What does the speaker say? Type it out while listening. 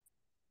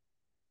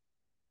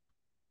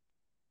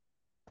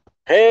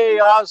Hey,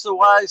 Oz the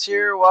Wise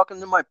here.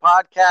 Welcome to my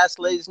podcast,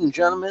 ladies and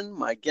gentlemen.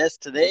 My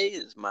guest today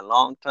is my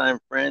longtime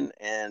friend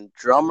and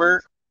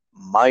drummer,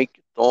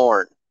 Mike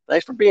Thorne.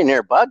 Thanks for being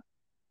here, bud.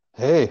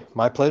 Hey,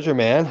 my pleasure,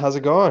 man. How's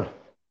it going?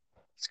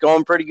 It's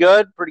going pretty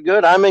good, pretty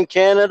good. I'm in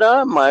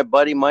Canada. My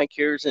buddy Mike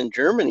here is in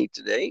Germany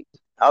today.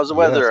 How's the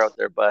weather out Yes,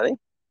 there, buddy?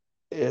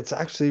 it's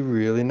actually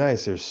really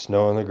nice. There's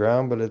snow on the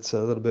ground, but it's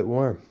a little bit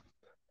warm.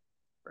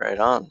 Right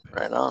on,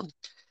 right on.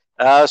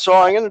 So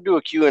I'm going to do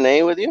a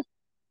Q&A with you,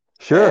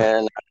 Sure.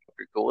 and if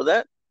you're cool with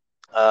that.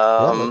 Yeah,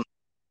 no. Um,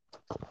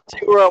 See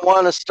where I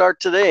want to start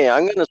today.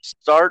 I'm going to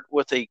start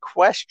with a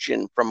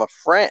question from a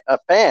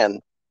fan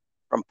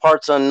from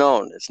Parts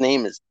Unknown. His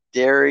name is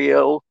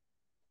Dario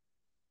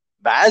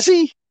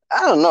Bazzi.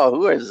 I don't know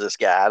who is this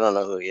guy. I don't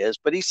know who he is,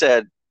 but he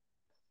said,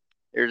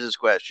 "Here's his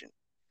question: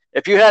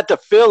 If you had to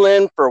fill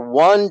in for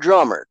one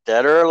drummer,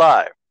 dead or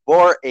alive,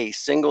 for a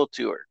single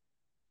tour,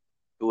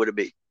 who would it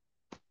be?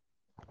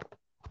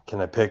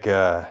 Can I pick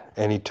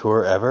any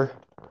tour ever?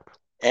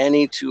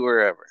 Any tour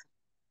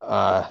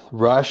ever."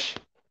 Rush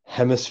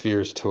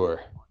Hemispheres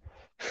tour.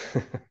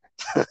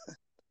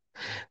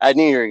 I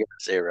knew you were going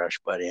to say Rush,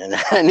 buddy, and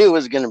I knew it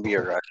was going to be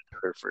a Rush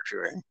tour for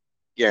sure,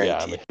 Yeah,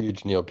 I'm a guaranteed.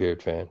 huge Neil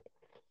Peart fan.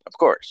 Of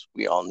course,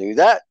 we all knew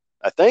that.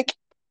 I think.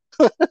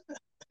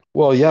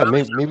 Well, yeah,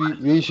 maybe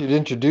you should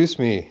introduce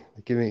me.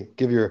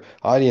 Give your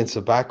audience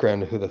a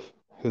background to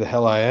who the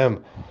hell I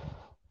am.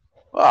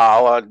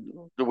 Well,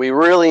 do we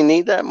really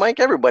need that, Mike?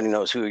 Everybody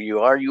knows who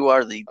you are. You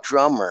are the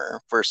drummer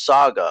for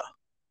Saga.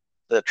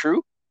 Is that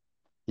true?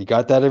 You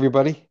got that,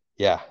 everybody?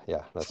 Yeah,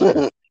 that's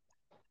true.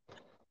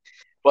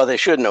 Well, they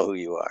should know who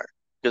you are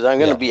because I'm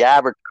going to Yeah. be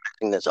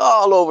advertising this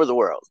all over the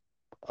world.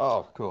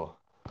 Oh, cool.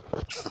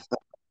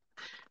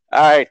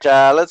 All right,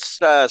 let's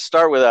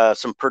start with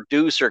some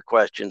producer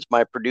questions.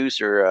 My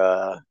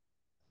producer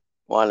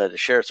wanted to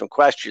share some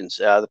questions.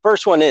 The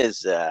first one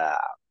is,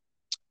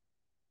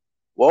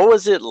 what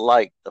was it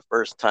like the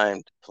first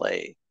time to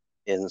play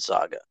in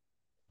Saga?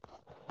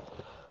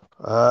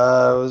 It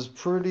was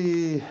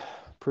pretty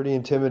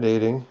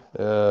intimidating.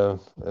 It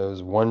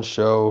was one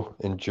show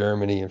in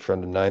Germany in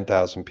front of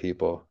 9,000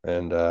 people,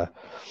 and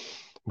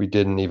we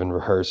didn't even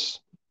rehearse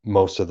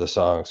most of the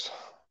songs.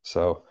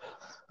 So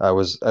I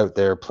was out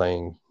there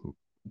playing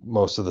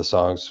most of the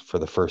songs for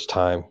the first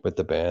time with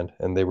the band,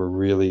 and they were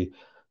really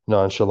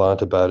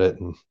nonchalant about it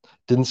and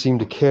didn't seem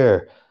to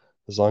care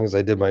as long as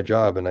I did my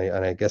job, and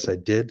I guess I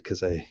did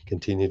because I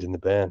continued in the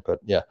band. But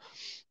yeah,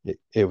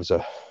 it was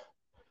a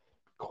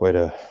quite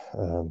a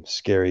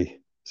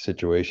scary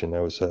situation.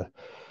 I was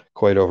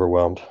quite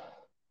overwhelmed.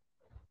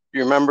 Do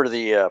you remember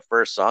the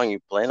first song you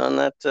played on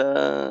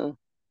that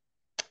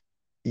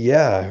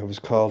Yeah, it was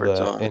called first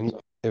song?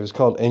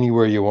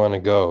 Anywhere You Want to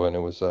Go, and it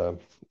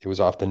was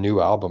off the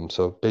new album.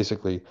 So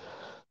basically,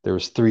 there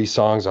was three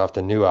songs off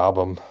the new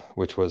album,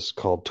 which was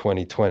called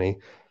 2020,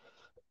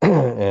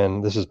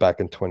 and this is back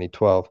in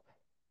 2012.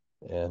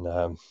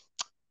 And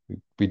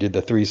we did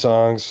the three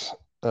songs,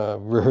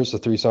 rehearsed the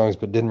three songs,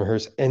 but didn't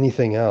rehearse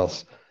anything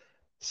else.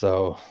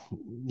 So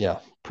yeah,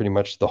 pretty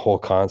much the whole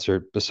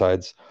concert,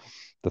 besides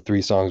the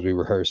three songs we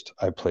rehearsed,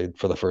 I played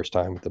for the first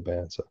time with the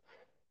band. So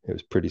it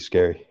was pretty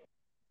scary.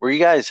 Were you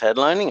guys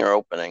headlining or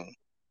opening?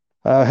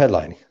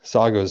 Headlining.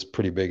 Saga is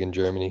pretty big in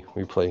Germany.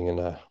 We were playing in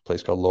a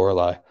place called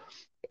Lorelei.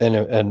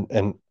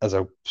 And as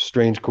a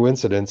strange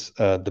coincidence,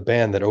 the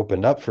band that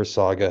opened up for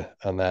Saga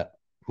on that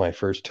my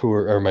first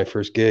tour or my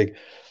first gig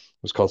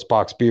was called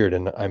Spock's Beard,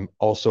 and I'm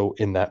also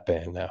in that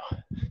band now,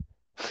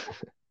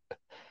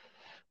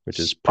 which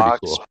is pretty Spock's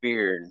cool.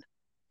 Beard.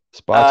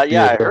 Spock's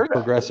Yeah, Beard, I they're a heard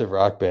progressive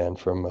rock band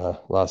from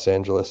Los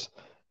Angeles.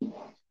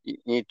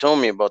 you told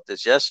me about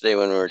this yesterday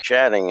when we were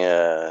chatting.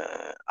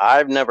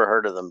 I've never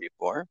heard of them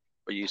before,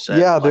 but you said,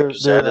 Yeah, like they're you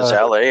said, they're it's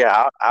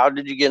LA. How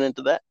did you get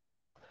into that?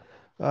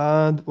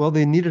 well,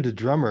 they needed a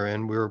drummer,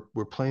 and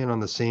we're playing on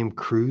the same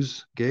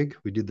cruise gig.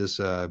 We did this.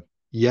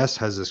 Yes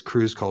has this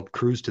cruise called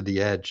Cruise to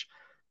the Edge.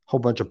 Whole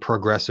bunch of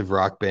progressive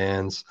rock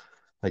bands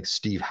like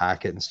Steve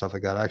Hackett and stuff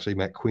like that. I actually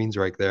met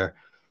Queensryche there,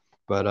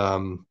 but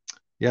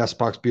yeah,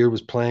 Spock's Beard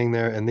was playing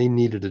there, and they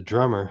needed a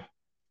drummer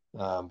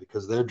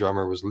because their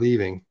drummer was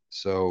leaving.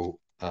 So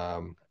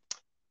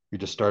we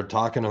just started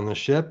talking on the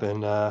ship,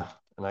 and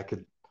I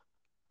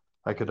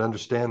could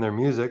understand their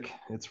music.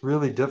 It's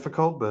really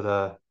difficult,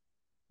 but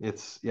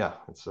it's yeah,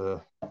 it's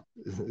a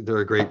they're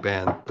a great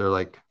band. They're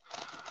like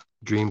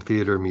Dream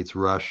Theater meets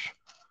Rush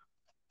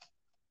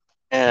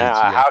And meets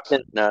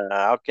Yes.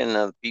 how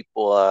can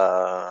people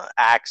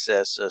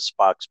access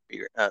Spock's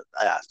Beard?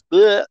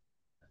 Bleh.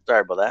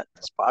 Sorry about that.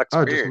 Spock's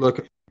Oh,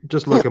 Beard.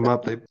 just look them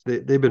up.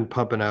 They've been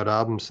pumping out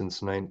albums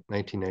since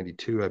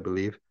 1992, I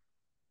believe.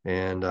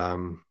 And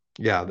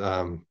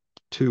yeah,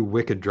 two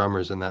wicked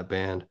drummers in that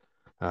band.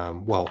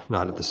 Well,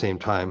 not at the same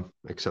time,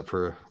 except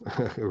for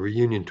a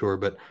reunion tour,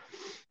 but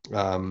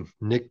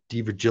Nick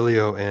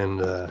DiVirgilio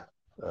and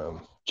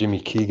Jimmy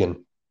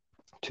Keegan,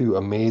 two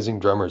amazing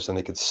drummers, and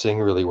they could sing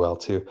really well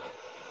too. And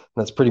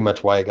that's pretty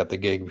much why I got the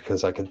gig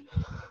because I can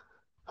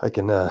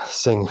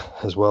sing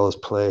as well as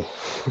play.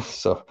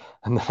 So,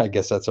 and I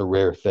guess that's a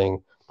rare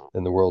thing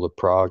in the world of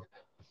prog.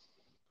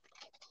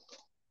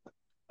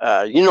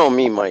 You know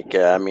me, Mike.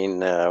 I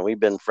mean, we've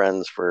been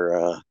friends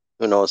for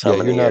who knows how Yeah,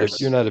 many you're years.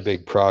 not a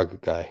big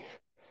prog guy.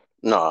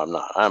 No, I'm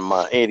not. I'm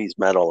 80s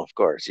metal, of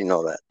course. You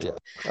know that. Yeah.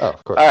 Oh,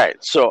 of All course. right,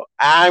 so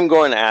I'm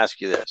going to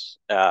ask you this,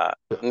 and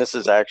this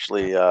is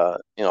actually,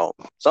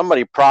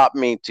 somebody prompted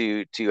me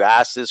to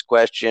ask this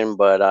question,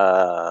 but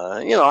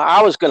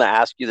I was going to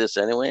ask you this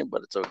anyway,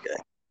 but it's okay.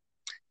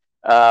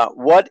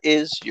 What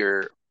is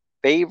your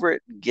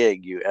favorite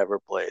gig you ever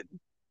played?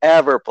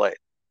 Ever played?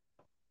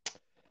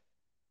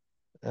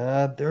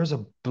 There's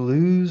a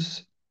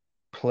blues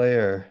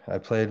player I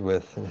played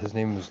with, and his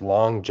name was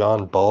Long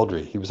John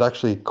Baldry. He was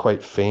actually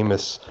quite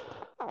famous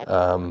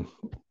um,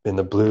 in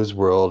the blues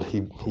world.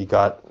 He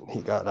got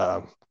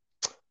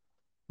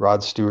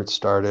Rod Stewart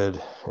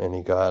started, and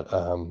he got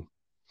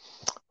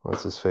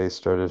what's his face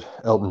started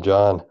Elton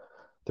John.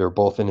 They were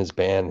both in his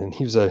band, and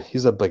he's a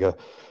like a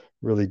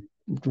really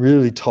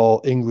really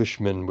tall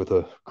Englishman with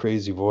a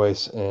crazy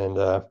voice,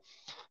 and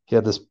he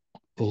had this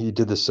he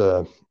did this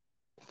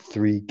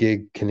 3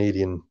 gig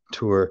Canadian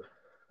tour,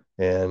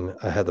 and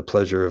I had the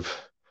pleasure of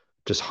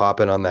just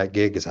hopping on that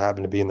gig because I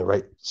happened to be in the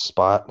right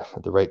spot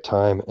at the right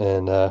time,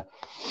 and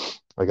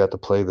I got to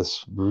play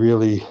this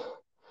really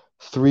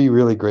 3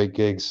 really great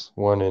gigs.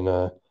 One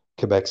in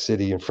Quebec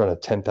City in front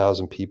of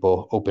 10,000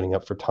 people, opening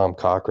up for Tom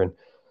Cochrane.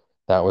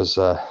 That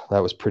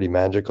was pretty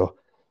magical,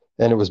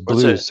 and it was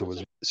What's it? blues,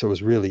 so it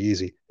was really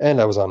easy.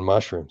 And I was on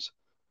mushrooms.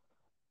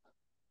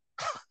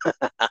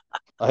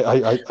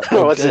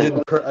 What's it?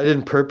 I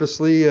didn't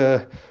purposely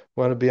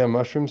want to be on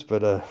mushrooms,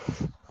 but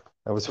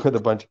I was with a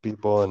bunch of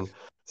people and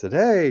said,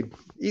 "Hey,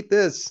 eat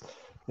this,"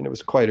 and it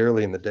was quite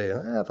early in the day.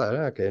 I thought,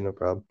 okay, no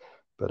problem.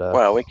 But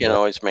Well, we can yeah,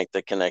 always make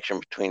the connection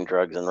between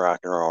drugs and rock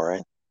and roll,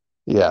 right?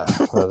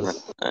 yeah. Well,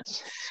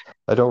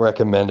 I don't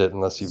recommend it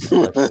unless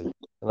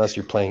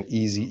you're playing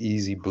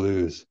easy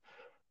blues.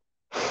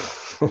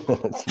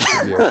 It's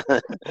severe.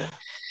 I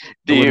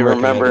Do you wouldn't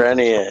recommend remember it to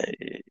the any? spot.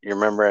 You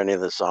remember any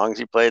of the songs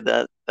you played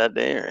that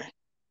day? Or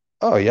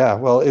Oh yeah,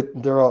 well,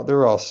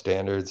 they're all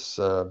standards.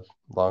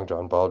 Long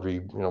John Baldry,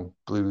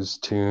 blues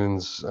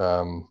tunes.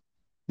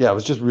 Yeah, it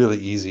was just really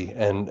easy,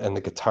 and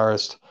the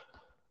guitarist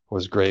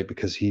was great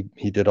because he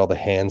did all the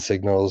hand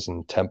signals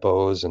and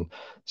tempos and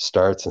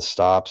starts and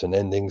stops and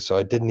endings. So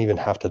I didn't even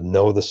have to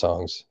know the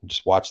songs.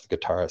 Just watch the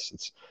guitarist.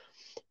 It's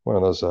one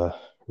of those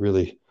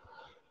really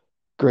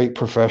great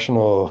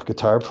professional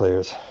guitar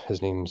players.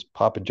 His name's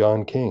Papa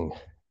John King.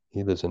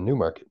 He lives in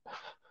Newmarket.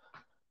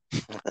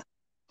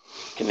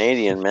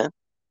 Canadian, man.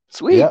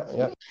 Sweet. Yeah,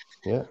 yeah,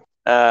 yeah.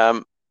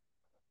 Um,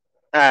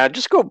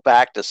 just go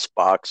back to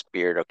Spock's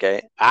beard,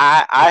 okay?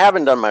 I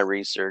haven't done my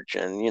research,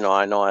 and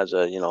I know as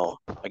a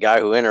guy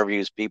who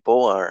interviews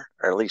people, or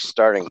at least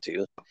starting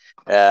to,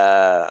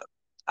 uh,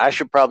 I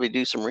should probably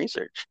do some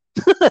research,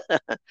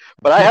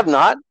 but I have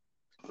not.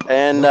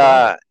 And No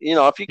problem.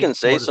 if you Give can us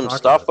say more to some talk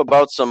stuff about.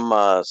 about some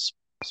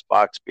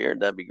Spock's beard,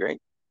 that'd be great.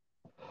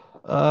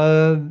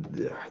 Uh,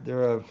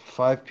 they're a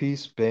 5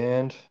 piece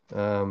band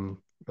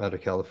out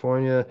of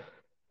California.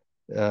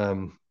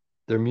 Um,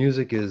 their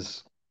music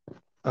is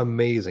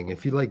amazing.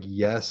 If you like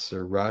Yes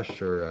or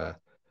Rush or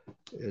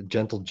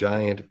Gentle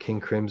Giant, King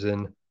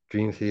Crimson,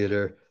 Dream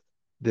Theater,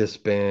 this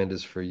band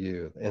is for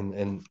you.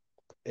 And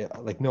yeah,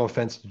 like no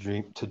offense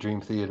to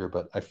Dream Theater,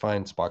 but I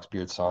find Spock's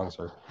Beard songs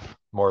are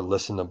more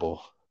listenable,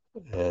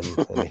 and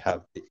they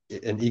have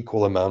an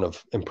equal amount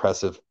of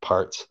impressive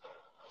parts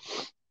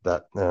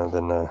that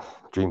than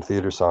Dream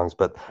Theater songs,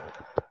 but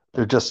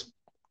they're just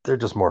they're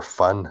just more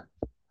fun,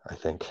 I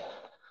think.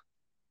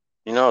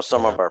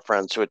 Some Uh, of our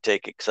friends would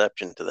take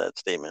exception to that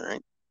statement,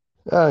 right?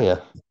 oh yeah,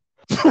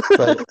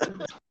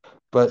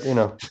 but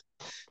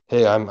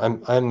hey,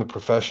 I'm the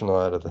professional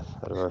out of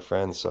our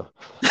friends, so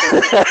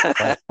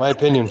my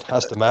opinion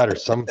has to matter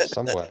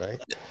somewhat, right?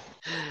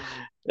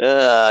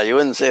 You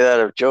wouldn't say that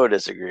if Joe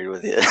disagreed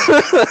with you.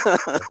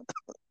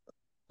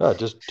 Oh,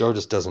 just Joe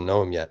just doesn't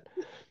know him yet.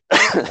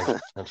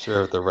 I'm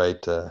sure of the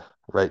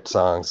right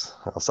songs.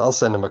 I'll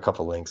send him a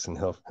couple links, and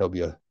he'll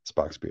be a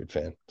Spock's Beard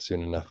fan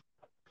soon enough.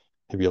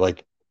 He'll be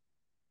like,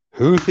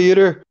 "Who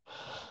theater?"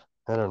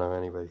 I don't know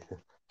anybody.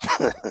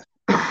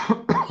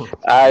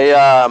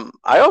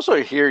 I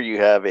also hear you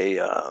have a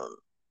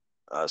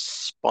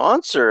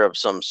sponsor of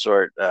some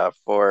sort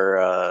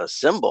for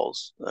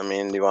symbols. I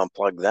mean, do you want to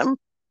plug them?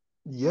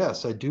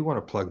 Yes, I do want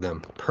to plug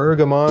them.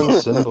 Pergamon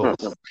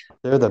cymbals.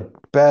 They're the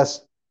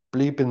best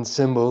bleeping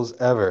cymbals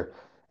ever.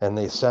 And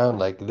they sound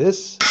like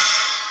this,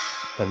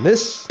 and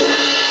this,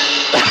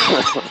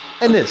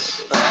 and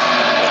this,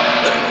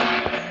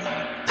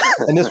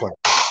 and this one.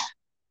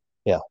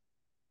 Yeah,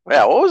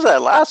 Yeah, what was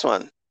that last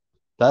one?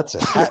 that's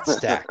a hat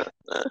stack.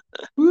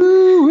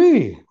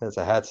 Woo-wee. That's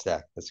a hat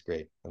stack. That's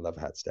great. I love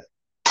a hat stack.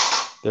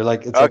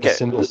 It's like a Okay.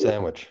 cymbal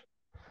sandwich.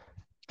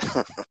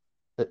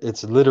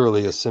 It's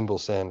literally a cymbal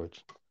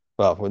sandwich.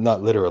 Well,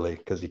 not literally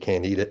because you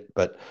can't eat it,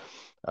 but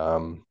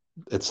um,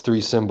 it's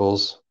 3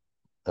 cymbals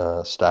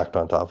stacked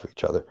on top of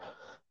each other,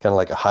 kind of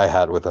like a hi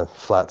hat with a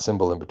flat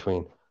cymbal in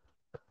between,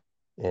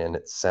 and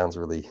it sounds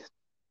really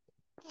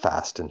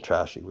fast and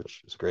trashy,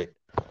 which is great.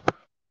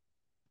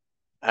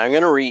 I'm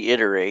going to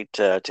reiterate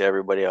to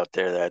everybody out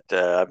there that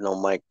I've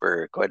known Mike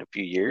for quite a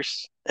few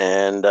years,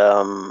 and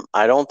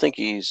I don't think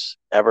he's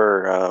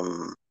ever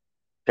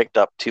picked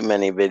up too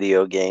many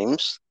video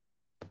games.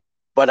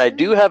 But I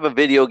do have a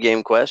video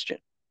game question.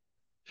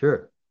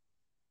 Sure.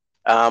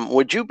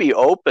 Would you be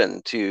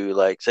open to,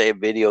 like, say, a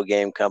video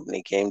game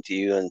company came to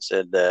you and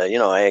said,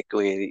 hey, can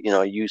we,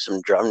 use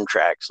some drum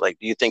tracks? Like,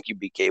 do you think you'd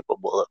be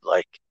capable of,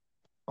 like,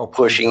 Oh,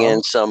 pushing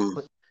in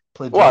some?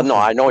 play Well, drums no, for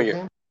a I know video you're,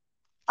 game.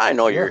 Yeah,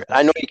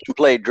 I know you can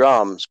play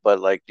drums, but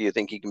like, do you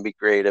think you can be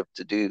creative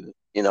to do,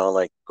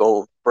 like,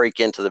 go break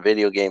into the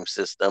video game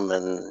system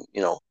and,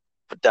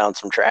 put down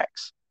some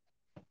tracks?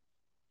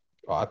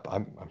 oh,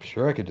 I'm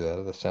sure I could do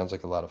that. That sounds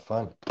like a lot of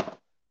fun.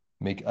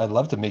 I'd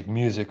love to make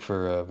music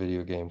for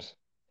video games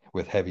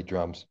with heavy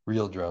drums,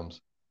 real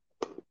drums.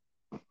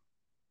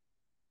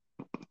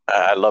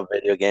 I love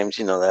video games,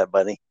 you know that,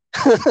 buddy.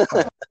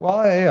 Oh, well,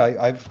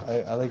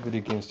 I like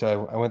video games too.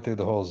 I went through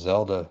the whole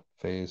Zelda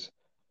phase,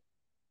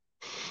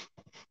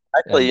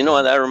 Actually, and you know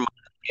what? That reminds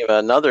me of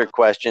another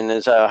question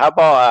is, how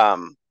about,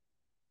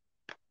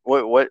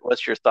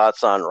 what's your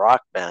thoughts on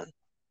Rock Band?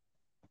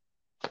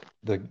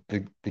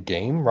 the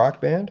game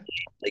Rock Band.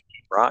 Like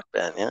Rock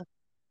Band, yeah.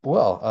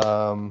 Well,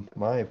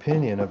 my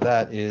opinion of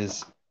that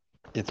is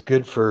it's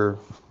good for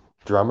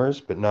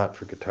drummers, but not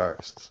for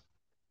guitarists.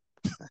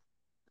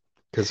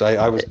 Because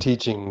I was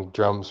teaching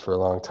drums for a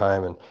long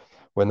time, and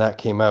when that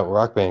came out,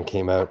 Rock Band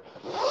came out,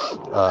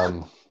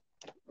 um,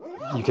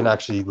 you can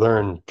actually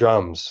learn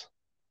drums.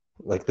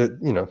 Like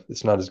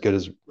it's not as good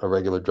as a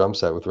regular drum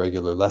set with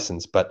regular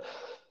lessons, but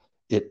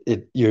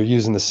you're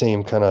using the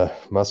same kind of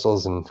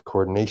muscles and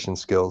coordination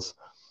skills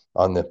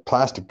on the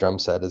plastic drum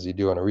set as you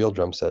do on a real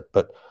drum set.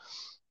 But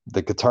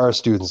the guitar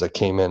students that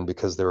came in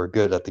because they were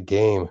good at the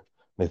game,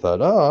 they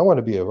thought, oh, I want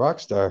to be a rock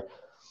star.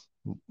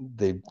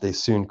 They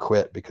soon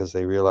quit because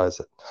they realized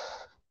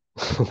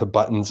that the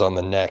buttons on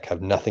the neck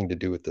have nothing to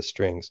do with the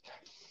strings.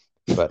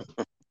 But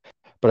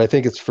I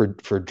think it's for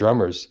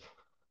drummers.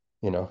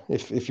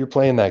 If you're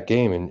playing that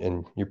game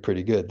and you're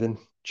pretty good, then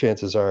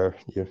chances are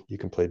you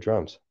can play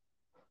drums.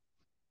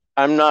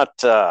 I'm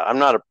not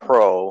a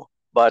pro,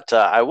 but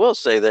I will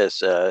say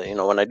this,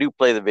 when I do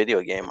play the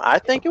video game, I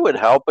think it would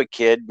help a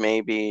kid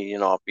maybe,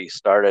 if he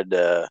started,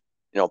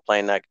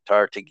 playing that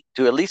guitar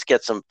to at least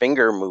get some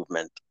finger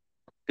movement.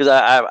 Because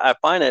I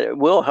find it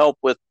will help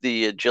with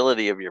the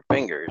agility of your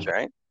fingers,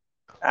 right?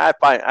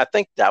 I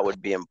think that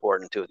would be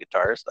important to a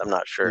guitarist. I'm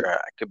not You, sure. I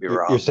could be you're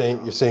wrong.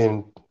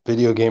 saying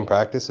video game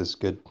practice is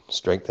good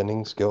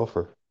strengthening skill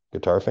for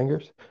guitar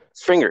fingers?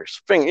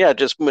 Yeah,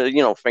 just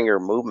finger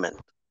movement.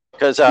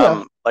 Because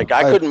Yeah, like I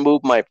I couldn't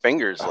move my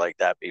fingers like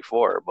that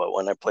before, but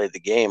when I played the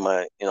game,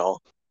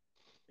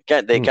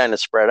 they hmm, kind of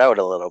spread out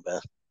a little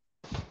bit.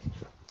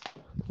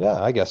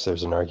 yeah, I guess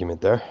there's an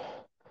argument there.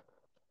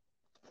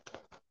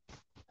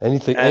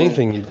 And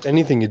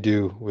Anything you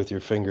do with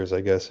your fingers,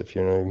 I guess, if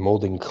you're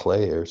molding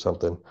clay or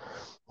something,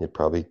 you'd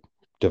probably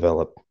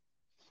develop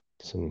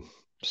some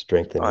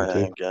strengthening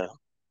too.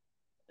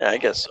 yeah, I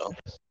guess so.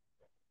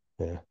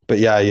 Yeah, but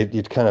yeah,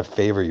 you'd kind of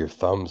favor your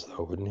thumbs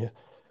though, wouldn't you,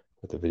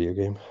 with the video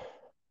game?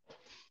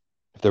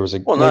 If there was a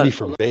Well, maybe not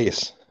for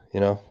bass,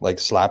 like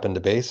slapping the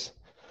bass,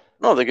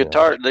 no, you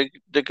know.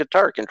 the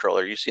guitar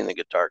controller. You've seen the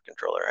guitar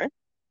controller, right?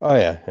 Oh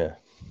yeah, yeah,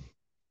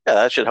 Yeah,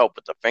 that should help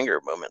with the finger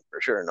movement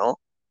for sure. No,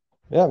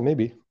 yeah,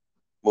 maybe.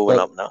 moving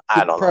up But now.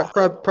 I don't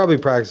know. probably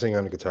practicing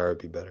on a guitar would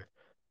be better.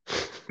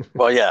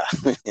 Well, yeah.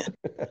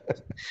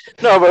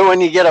 No, but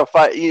when you get a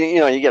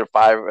you get a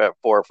 4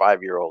 or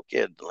 5 year old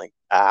kid, like,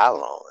 I don't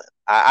know.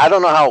 I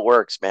don't know how it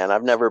works, man.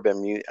 I've never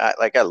been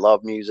like, I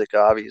love music,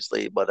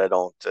 obviously, but I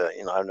don't.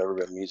 I've never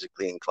been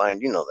musically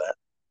inclined. You know that.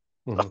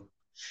 Mhm.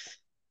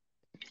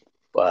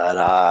 But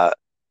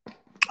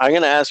I'm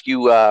gonna ask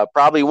you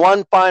probably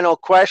one final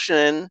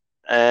question,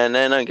 and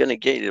then I'm gonna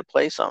get you to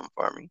play something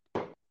for me.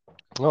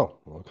 Oh,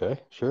 okay,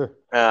 sure.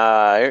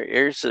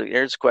 Here's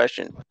a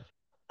question.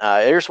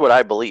 Here's what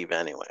I believe,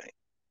 anyway.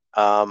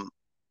 Um,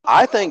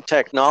 I think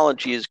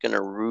technology is going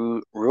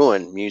to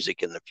ruin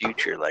music in the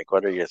future. Like,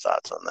 what are your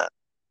thoughts on that?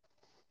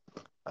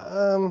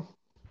 Um,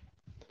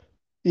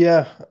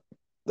 yeah,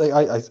 like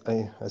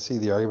I see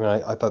the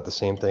argument. I thought the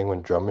same thing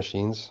when drum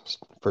machines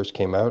first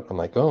came out. I'm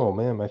like, oh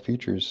man, my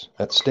future's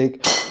at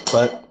stake.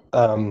 But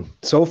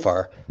so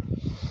far,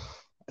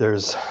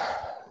 there's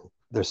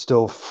there's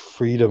still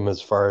freedom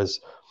as far as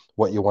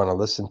what you want to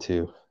listen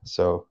to.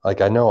 So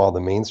like I know all the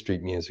Main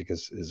Street music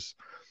is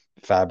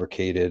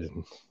fabricated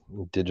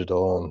and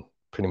digital and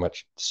pretty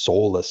much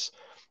soulless,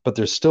 but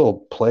there's still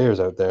players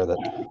out there that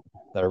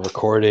are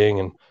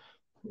recording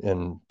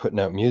and putting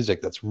out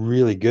music that's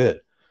really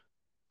good.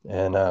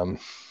 And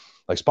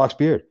like Spock's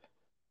Beard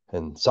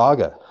and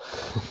Saga.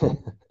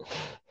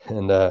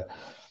 And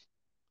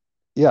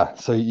yeah,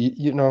 so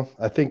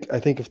I think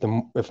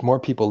if more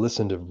people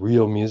listen to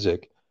real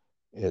music,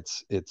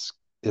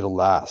 it'll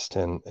last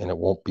and it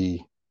won't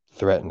be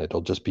threatened.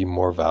 It'll just be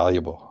more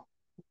valuable,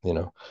 you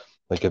know.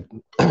 Like if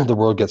the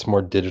world gets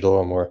more digital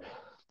and more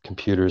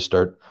computers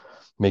start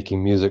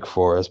making music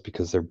for us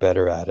because they're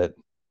better at it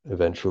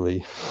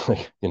eventually.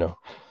 Like,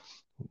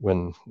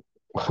 when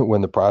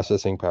when the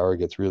processing power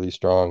gets really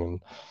strong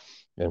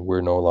and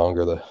we're no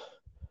longer the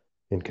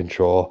in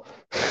control.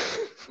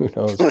 Who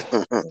knows?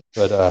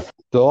 But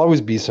there'll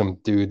always be some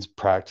dudes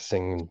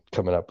practicing and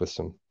coming up with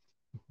some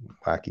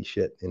wacky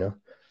shit,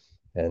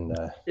 And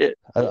Yeah.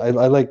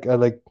 I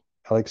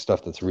like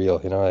stuff that's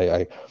real.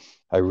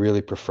 I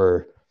really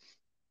prefer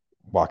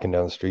walking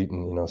down the street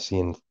and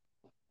seeing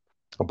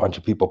a bunch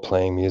of people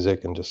playing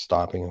music and just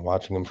stopping and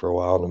watching them for a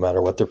while, no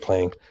matter what they're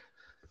playing.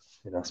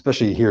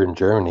 Especially here in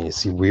Germany, you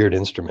see weird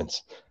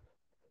instruments.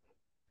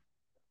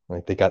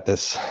 Like they got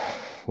this,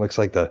 looks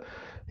like the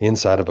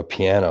inside of a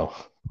piano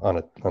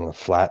on a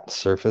flat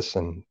surface,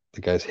 and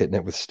the guy's hitting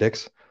it with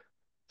sticks.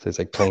 So it's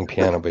like playing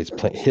piano, but he's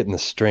hitting the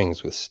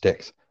strings with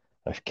sticks.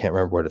 I can't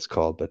remember what it's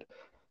called, but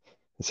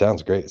it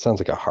sounds great. It sounds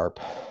like a harp,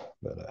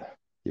 but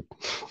it's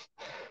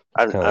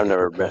I've kind of I've like a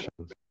never been. percussion.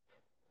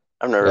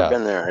 I've never Yeah,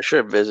 been there. I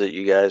should visit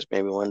you guys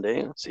maybe one day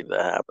and see if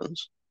that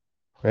happens.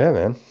 yeah,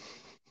 man.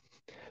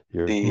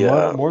 You're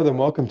The more than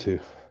welcome to.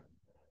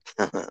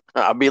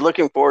 I'll be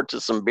looking forward to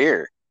some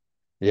beer.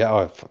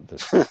 Yeah,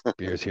 the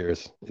beers here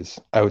is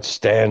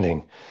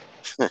outstanding.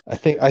 I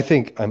think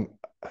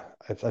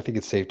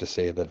it's safe to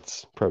say that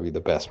it's probably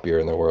the best beer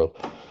in the world.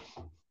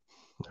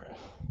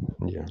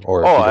 Yeah,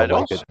 or if Oh, you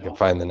don't like it, you can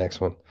find the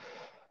next one.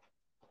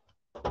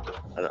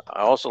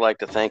 I also like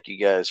to thank you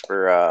guys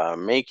for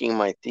making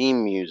my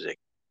theme music.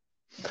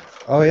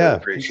 Oh Really yeah,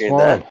 Pete appreciate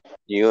that. Swan.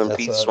 You and That's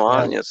Pete yeah,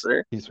 Swan, yes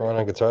sir. Pete Swan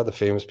on guitar, the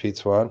famous Pete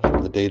Swan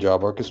from the Day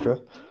Job Orchestra,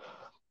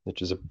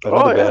 which is Oh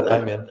another yeah, band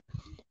I'm in.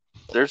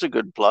 there's a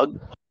good plug.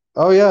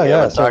 Oh yeah, We yeah.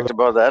 haven't So talked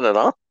about that at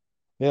all.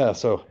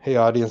 hey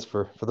audience,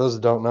 for those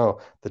that don't know,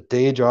 the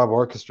Day Job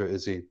Orchestra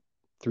is a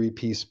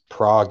three-piece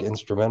prog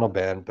instrumental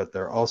band, but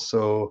they're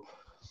also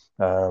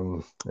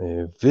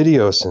a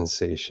video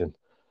sensation.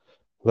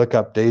 Look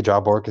up Day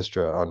Job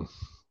Orchestra on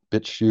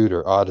BitChute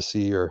or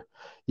Odyssey or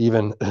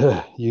even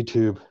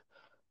YouTube.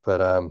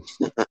 But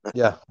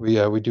yeah, we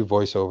do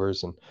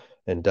voiceovers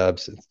and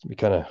dubs.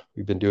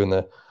 We've been doing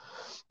the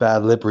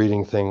bad lip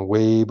reading thing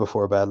way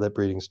before bad lip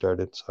reading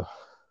started. So,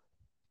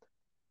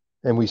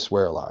 and we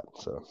swear a lot,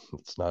 so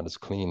it's not as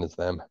clean as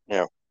them.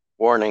 Yeah.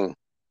 Warning,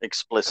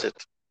 explicit.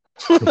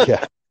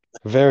 Yeah,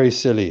 very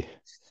silly,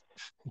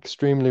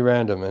 extremely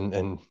random,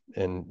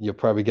 and you'll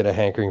probably get a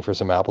hankering for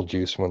some apple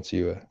juice once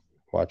you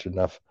watch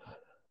enough.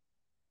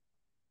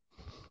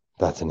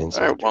 That's an All right,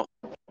 inside joke.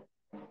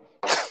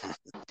 well,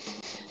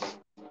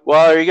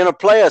 well, are you gonna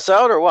play us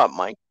out or what,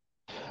 Mike?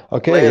 Play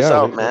Okay, us yeah.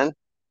 out, man.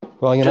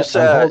 Well, Just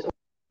I'm hold.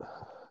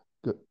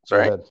 Go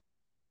sorry. ahead.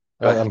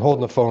 Go ahead. I'm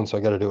holding the phone, so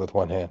I got to do it with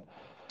one hand.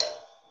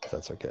 If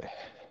that's okay.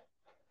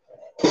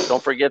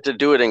 Don't forget to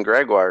do it in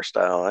Gregoire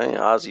style,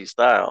 Aussie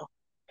style.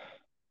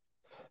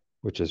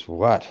 Which is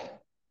what?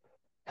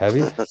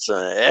 Heavy? That's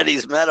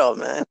Eddie's metal,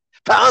 man.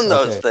 Pound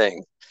those Okay.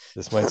 things.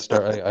 This might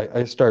start.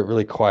 I start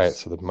really quiet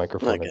so the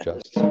microphone Okay.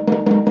 adjusts.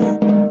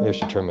 Maybe I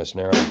should turn my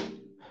snare on.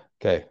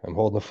 Okay, I'm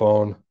holding the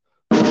phone.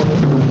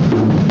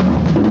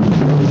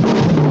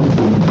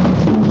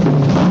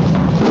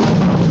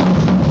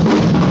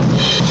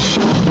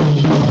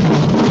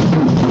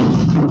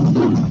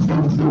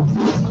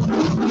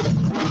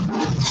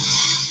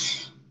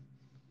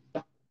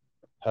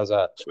 How's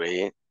that?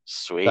 Sweet.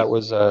 Sweet. That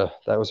was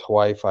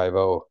Hawaii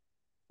 5-0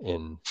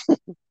 in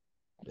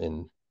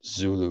in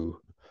Zulu.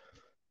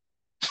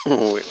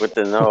 With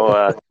the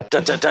no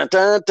dun, dun, dun,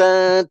 dun,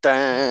 dun,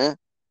 dun.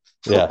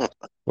 Yeah.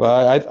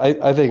 Well,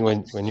 I think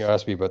when you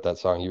asked me about that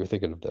song, you were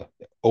thinking of the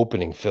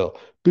opening fill.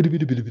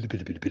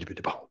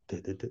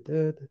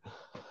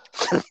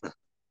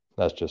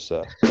 That's just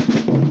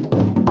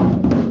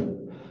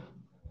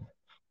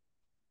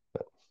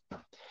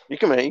You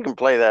can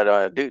play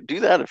that do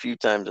that a few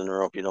times in a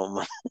row if you don't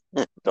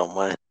mind. Don't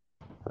mind.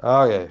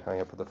 okay. I'm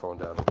gonna put the phone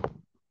down.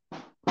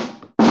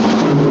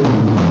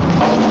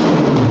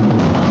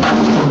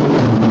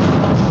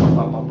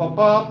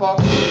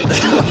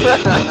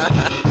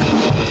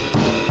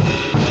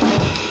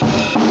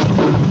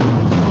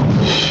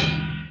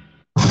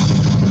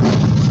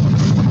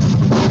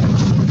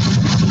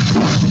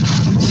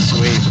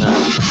 Sweet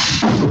man.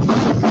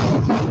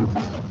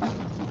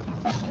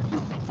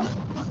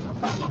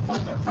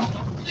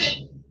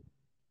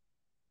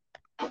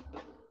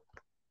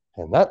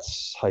 And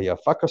that's how you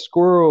fuck a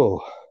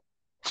squirrel.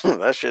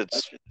 that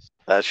shit's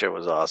that shit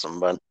was awesome,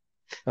 bud.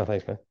 Oh,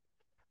 thanks, man.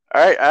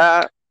 All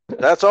right,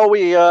 that's all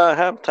we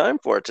have time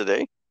for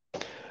today.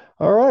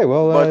 All right.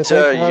 Well, But thanks for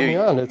having me you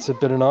on. It's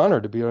been an honor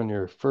to be on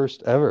your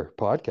first ever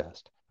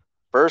podcast.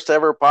 first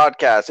ever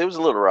podcast. It was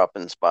a little rough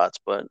in spots,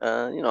 but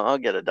I'll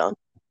get it done.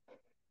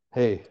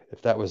 Hey,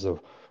 if that was the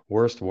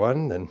worst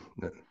one, then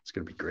it's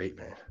gonna be great,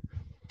 man.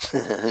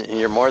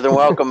 You're more than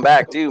welcome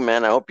back too,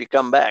 man. I hope you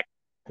come back.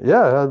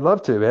 Yeah, I'd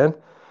love to, man.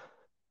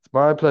 It's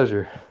my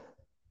pleasure.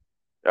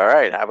 All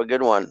right, have a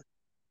good one.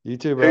 You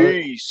too, brother.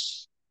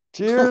 Peace.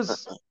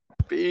 Cheers.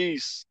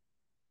 Peace.